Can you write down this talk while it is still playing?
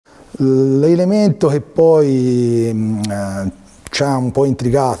L'elemento che poi ci ha un po'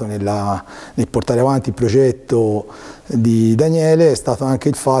 intrigato nel portare avanti il progetto di Daniele è stato anche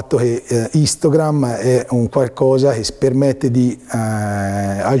il fatto che Istogram è un qualcosa che permette di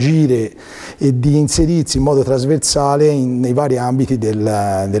agire e di inserirsi in modo trasversale nei vari ambiti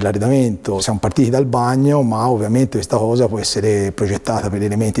dell'arredamento. Siamo partiti dal bagno, ma ovviamente questa cosa può essere progettata per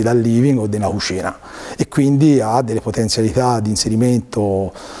elementi dal living o della cucina e quindi ha delle potenzialità di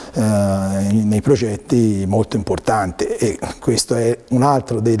inserimento nei progetti molto importanti, e questo è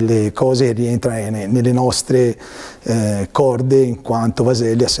un'altra delle cose che rientra nelle nostre corde, in quanto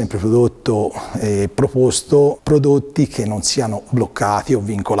Vaselli ha sempre prodotto e proposto prodotti che non siano bloccati o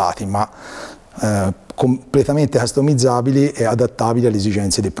vincolati, ma completamente customizzabili e adattabili alle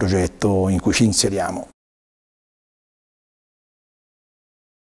esigenze del progetto in cui ci inseriamo.